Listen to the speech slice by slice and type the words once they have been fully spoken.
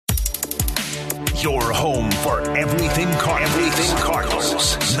Your home for everything Cardinals. Everything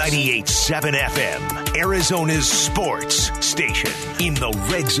Cardinals. 98.7 FM, Arizona's sports station. In the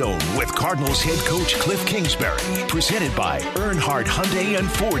Red Zone with Cardinals head coach Kliff Kingsbury. Presented by Earnhardt Hyundai and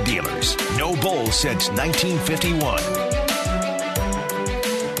Ford dealers. No Bulls since 1951.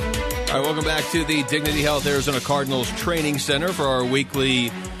 All right, welcome back to the Dignity Health Arizona Cardinals Training Center for our weekly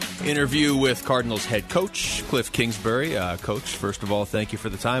interview with Cardinals head coach Kliff Kingsbury. Coach, first of all, thank you for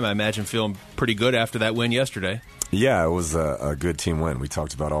the time. I imagine feeling pretty good after that win yesterday. Yeah, it was a good team win. We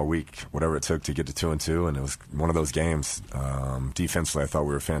talked about all week, whatever it took to get to 2-2, and it was one of those games. Defensively, I thought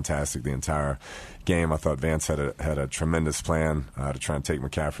we were fantastic the entire game. I thought Vance had a tremendous plan to try and take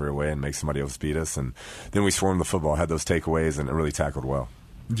McCaffrey away and make somebody else beat us. And then we swarmed the football, had those takeaways, and it really tackled well.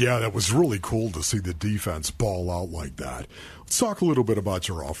 Yeah, that was really cool to see the defense ball out like that. Let's talk a little bit about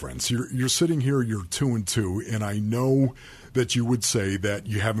your offense. You're sitting here, you're 2-2, and I know that you would say that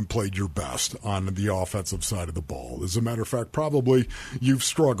you haven't played your best on the offensive side of the ball. As a matter of fact, probably you've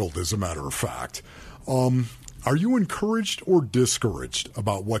struggled, as a matter of fact. Are you encouraged or discouraged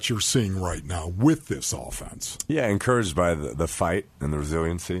about what you're seeing right now with this offense? Yeah, encouraged by the fight and the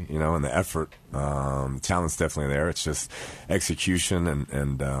resiliency, and the effort. The talent's definitely there. It's just execution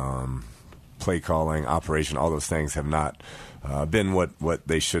and play calling, operation, all those things have not been what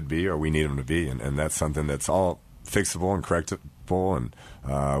they should be or we need them to be. And that's something that's all fixable and correctable,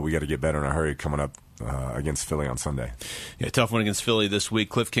 and we got to get better in a hurry coming up against Philly on Sunday. Yeah, tough one against Philly this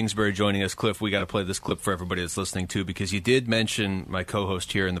week. Kliff Kingsbury joining us. Kliff, we got to play this clip for everybody that's listening too, because you did mention my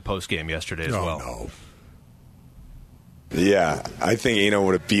co-host here in the postgame yesterday as well. No. Yeah, I think Eno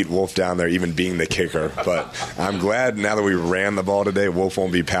would have beat Wolf down there, even being the kicker. But I'm glad now that we ran the ball today, Wolf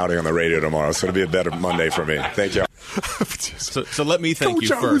won't be pouting on the radio tomorrow. So it'll be a better Monday for me. Thank you. So let me thank Coach,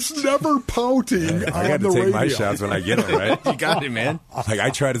 you first. I was never pouting I got to take my shots when I get them, right? You got it, man. Like, I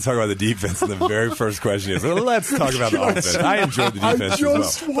tried to talk about the defense, and the very first question is, well, let's talk about the offense. I enjoyed the defense as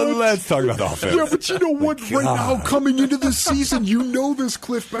well, but let's talk about the offense. Yeah, but you know what? Right now, coming into the season, you know this,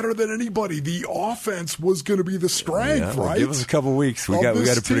 Kliff, better than anybody. The offense was going to be the strength, right? Give us a couple weeks. We got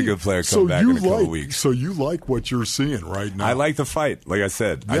a pretty good player coming back in a couple weeks. So you like what you're seeing right now? I like the fight. Like I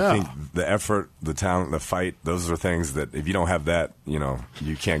said, Yeah. I think the effort, the talent, the fight, those are things that if you don't have that,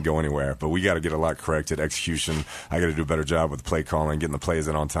 you can't go anywhere. But we got to get a lot corrected. Execution, I got to do a better job with play calling, getting the plays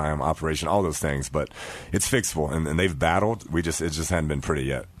in on time, operation, all those things. But it's fixable, and they've battled. It just hadn't been pretty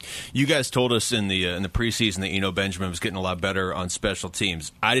yet. You guys told us in the preseason that Eno Benjamin was getting a lot better on special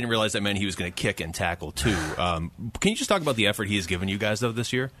teams. I didn't realize that meant he was going to kick and tackle too. Can you just talk about the effort he has given you guys though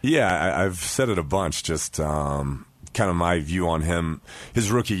this year? Yeah, I've said it a bunch. Just kind of my view on him, his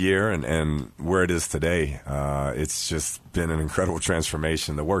rookie year and where it is today. It's just been an incredible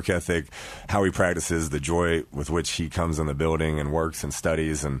transformation. The work ethic, how he practices, the joy with which he comes in the building and works and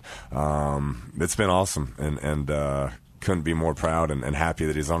studies, and it's been awesome. And couldn't be more proud and happy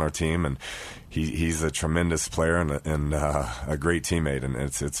that he's on our team. And he's a tremendous player and a great teammate, and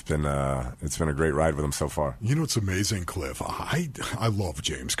it's been a great ride with him so far. You know, it's amazing, Kliff. I love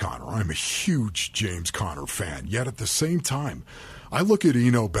James Conner. I'm a huge James Conner fan. Yet at the same time, I look at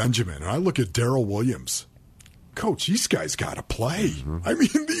Eno Benjamin and I look at Darrell Williams. Coach, these guys got to play. Mm-hmm. I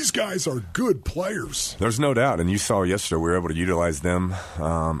mean, these guys are good players. There's no doubt. And you saw yesterday we were able to utilize them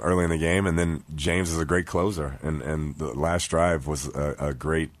early in the game. And then James is a great closer. And the last drive was a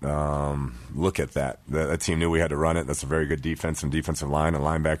great look at that. That team knew we had to run it. That's a very good defense and defensive line and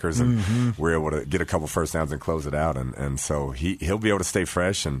linebackers. And we were able to get a couple first downs and close it out. And so he'll be able to stay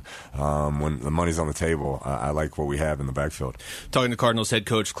fresh. And when the money's on the table, I like what we have in the backfield. Talking to Cardinals head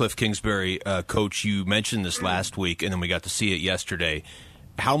coach Kliff Kingsbury. Coach, you mentioned this last week, and then we got to see it yesterday.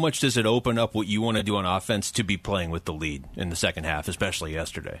 How much does it open up what you want to do on offense to be playing with the lead in the second half, especially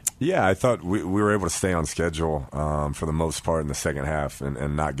yesterday? Yeah, I thought we were able to stay on schedule for the most part in the second half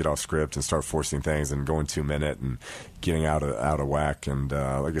and not get off script and start forcing things and going 2-minute and getting out of whack. And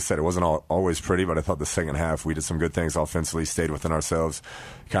like I said, it wasn't always pretty, but I thought the second half we did some good things offensively, stayed within ourselves.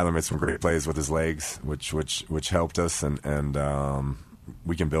 Kyler made some great plays with his legs, which helped us, and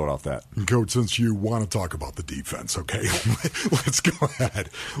we can build off that. Coach, since you want to talk about the defense, okay, let's go ahead.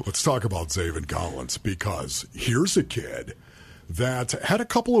 Let's talk about Zaven Collins, because here's a kid that had a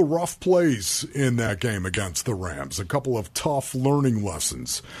couple of rough plays in that game against the Rams, a couple of tough learning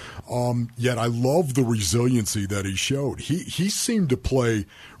lessons. Yet I love the resiliency that he showed. He seemed to play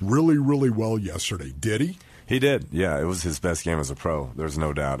really, really well yesterday. Did he? He did, yeah. It was his best game as a pro. There's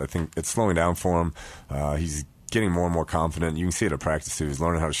no doubt. I think it's slowing down for him. He's getting more and more confident. You can see it at practice too. He's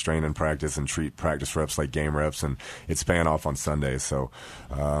learning how to strain in practice and treat practice reps like game reps, and it's paying off on Sundays. So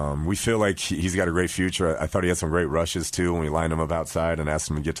we feel like he's got a great future. I thought he had some great rushes too when we lined him up outside and asked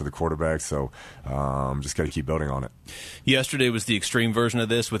him to get to the quarterback. So just got to keep building on it. Yesterday was the extreme version of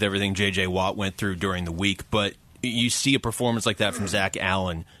this with everything J.J. Watt went through during the week, but you see a performance like that from Zach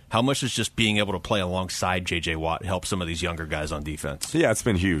Allen. How much does just being able to play alongside J.J. Watt help some of these younger guys on defense? Yeah, it's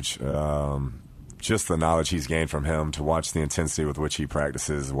been huge. Just the knowledge he's gained from him, to watch the intensity with which he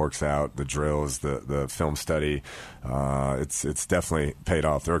practices, works out, the drills, the film study. It's definitely paid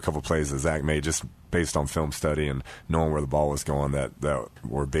off. There are a couple plays that Zach made just based on film study and knowing where the ball was going that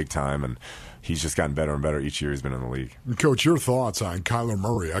were big time, and he's just gotten better and better each year he's been in the league. Coach, your thoughts on Kyler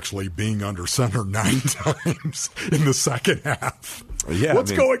Murray actually being under center 9 times in the second half? Yeah,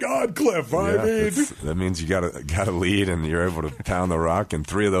 what's going on, Kliff? That means you got to lead, and you're able to pound the rock. And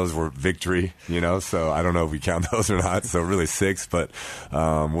 3 of those were victory, So I don't know if we count those or not. So really 6, but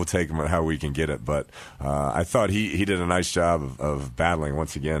we'll take them at how we can get it. But I thought he did a nice job of battling.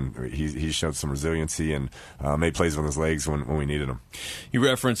 Once again, he showed some resiliency and made plays with his legs when we needed them. You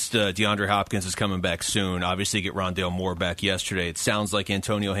referenced DeAndre Hopkins is coming back soon. Obviously, get Rondale Moore back yesterday. It sounds like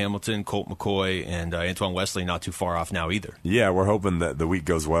Antonio Hamilton, Colt McCoy, and Antoine Wesley not too far off now either. Yeah, we're hoping that the week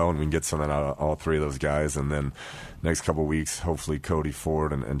goes well and we can get something out of all 3 of those guys. And then next couple of weeks, hopefully Cody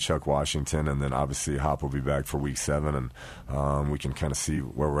Ford and Chuck Washington. And then obviously Hop will be back for week 7. And we can kind of see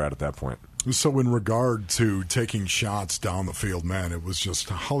where we're at that point. So in regard to taking shots down the field, man, it was just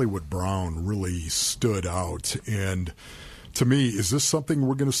Hollywood Brown really stood out. And to me, is this something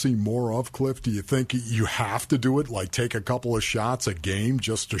we're going to see more of, Kliff? Do you think you have to do it, like take a couple of shots a game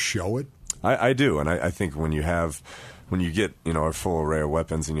just to show it? I do. And I think when you get a full array of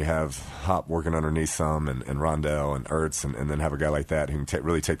weapons and you have Hop working underneath some and Rondale and Ertz and then have a guy like that who can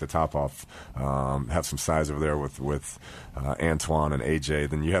really take the top off, have some size over there with Antoine and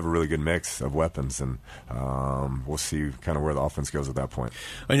AJ, then you have a really good mix of weapons, and we'll see kind of where the offense goes at that point.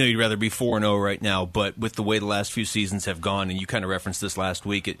 I know you'd rather be 4-0 right now, but with the way the last few seasons have gone, and you kind of referenced this last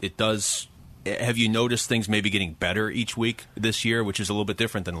week, it does. Have you noticed things maybe getting better each week this year, which is a little bit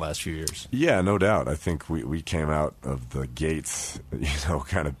different than the last few years? Yeah, no doubt. I think we came out of the gates,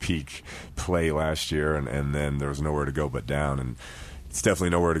 kind of peak play last year, and then there was nowhere to go but down. And it's definitely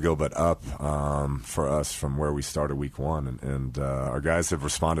nowhere to go but up for us from where we started week 1. And our guys have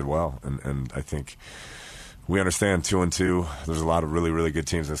responded well. And I think we understand 2-2. There's a lot of really, really good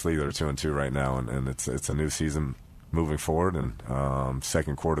teams in this league that are 2-2 right now. And it's a new season moving forward, and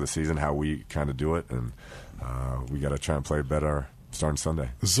second quarter of the season, how we kind of do it, and we got to try and play better starting Sunday.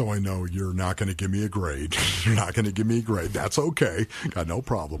 So I know you're not going to give me a grade. You're not going to give me a grade. That's okay. Got no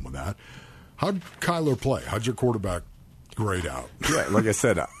problem with that. How'd Kyler play? How'd your quarterback grade out? Yeah, like I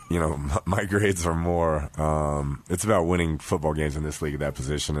said, my grades are more, it's about winning football games in this league at that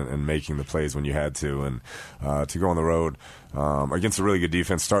position and making the plays when you had to. And to go on the road against a really good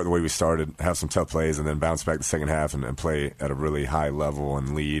defense, start the way we started, have some tough plays, and then bounce back the second half and play at a really high level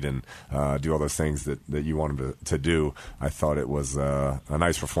and lead and do all those things that you wanted to do. I thought it was a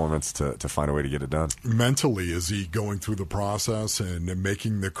nice performance to find a way to get it done. Mentally, is he going through the process and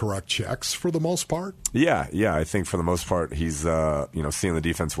making the correct checks for the most part? Yeah. I think for the most part, he's seeing the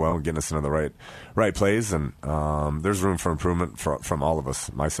defense well and getting us into the right plays, and there's room for improvement from all of us,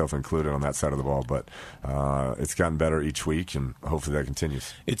 myself included, on that side of the ball. But it's gotten better each week, and hopefully that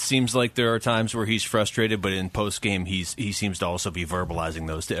continues. It seems like there are times where he's frustrated, but in post-game he seems to also be verbalizing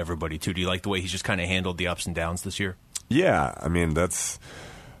those to everybody too. Do you like the way he's just kind of handled the ups and downs this year? Yeah, I mean, that's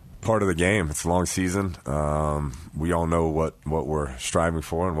part of the game. It's a long season. We all know what we're striving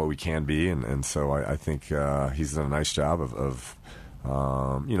for and what we can be, and so I think he's done a nice job of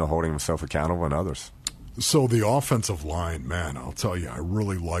holding himself accountable and others. So the offensive line, man, I'll tell you, I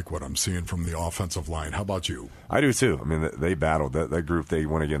really like what I'm seeing from the offensive line. How about you? I do too. I mean, they battled. That group they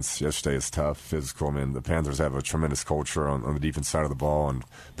went against yesterday is tough, physical. I mean, the Panthers have a tremendous culture on the defense side of the ball and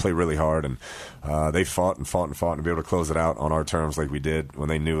play really hard. And they fought and to be able to close it out on our terms like we did when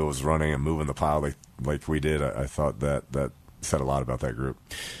they knew it was running and moving the pile like we did. I thought that said a lot about that group.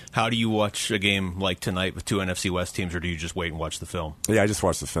 How do you watch a game like tonight with 2 NFC West teams, or do you just wait and watch the film? Yeah, I just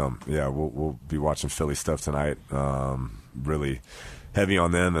watch the film. Yeah, we'll be watching Philly stuff tonight. Really heavy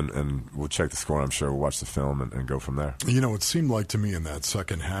on them, and we'll check the score. I'm sure we'll watch the film and go from there. It seemed like to me in that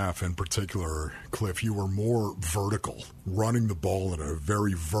second half in particular, Kliff, you were more vertical, running the ball in a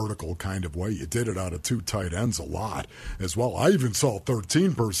very vertical kind of way. You did it out of 2 tight ends a lot as well. I even saw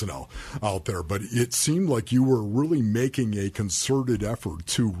 13 personnel out there, but it seemed like you were really making a concerted effort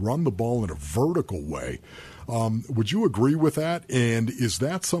to run the ball in a vertical way. Would you agree with that? And is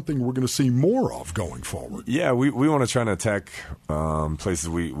that something we're going to see more of going forward? Yeah, we want to try to attack places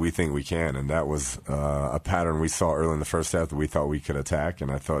we think we can, and that was a pattern we saw early in the first half that we thought we could attack,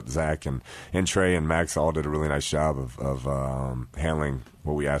 and I thought Zach and Trey and Max all did a really nice job of handling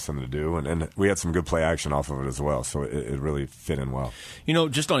what we asked them to do, and we had some good play action off of it as well, so it really fit in well. You know,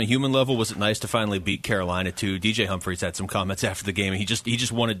 just on a human level, was it nice to finally beat Carolina too? DJ Humphries had some comments after the game, and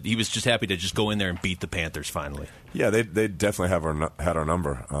he was just happy to just go in there and beat the Panthers finally. Yeah, they definitely had our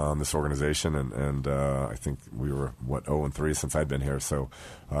number, this organization, and I think we were 0-3 since I'd been here. So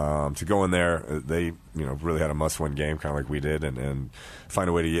to go in there, they really had a must-win game, kind of like we did, and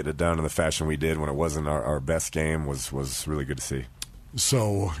find a way to get it done in the fashion we did when it wasn't our best game was really good to see.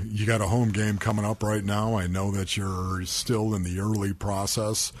 So you got a home game coming up right now. I know that you're still in the early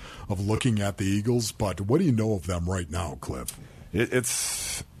process of looking at the Eagles, but what do you know of them right now, Kliff?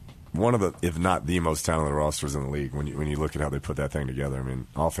 It's one of the, if not the most talented rosters in the league when you look at how they put that thing together. I mean,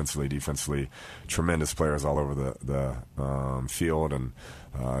 offensively, defensively, tremendous players all over the field, and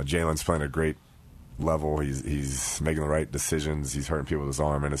Jalen's playing a great level. He's making the right decisions. He's hurting people with his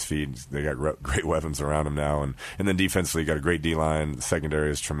arm and his feet. They got great weapons around him now, and then defensively, got a great D-line. The secondary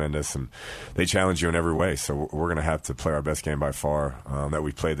is tremendous, and they challenge you in every way. So we're going to have to play our best game by far that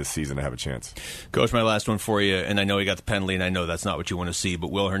we've played this season to have a chance. Coach, my last one for you, and I know he got the penalty, and I know that's not what you want to see, but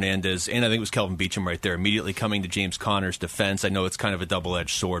Will Hernandez, and I think it was Kelvin Beachum right there, immediately coming to James Conner's defense. I know it's kind of a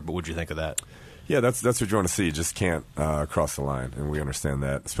double-edged sword, but what do you think of that? Yeah, that's what you want to see. You just can't cross the line, and we understand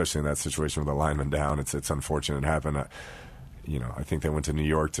that, especially in that situation with the lineman down. It's unfortunate it happened. I think they went to New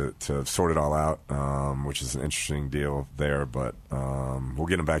York to sort it all out, which is an interesting deal there. But we'll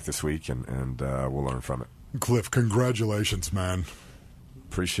get him back this week, and we'll learn from it. Kliff, congratulations, man.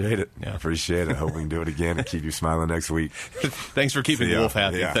 Appreciate it. Yeah. Appreciate it. Hope we can do it again and keep you smiling next week. Thanks for keeping the Wolf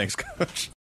happy. Yeah. Thanks, Coach.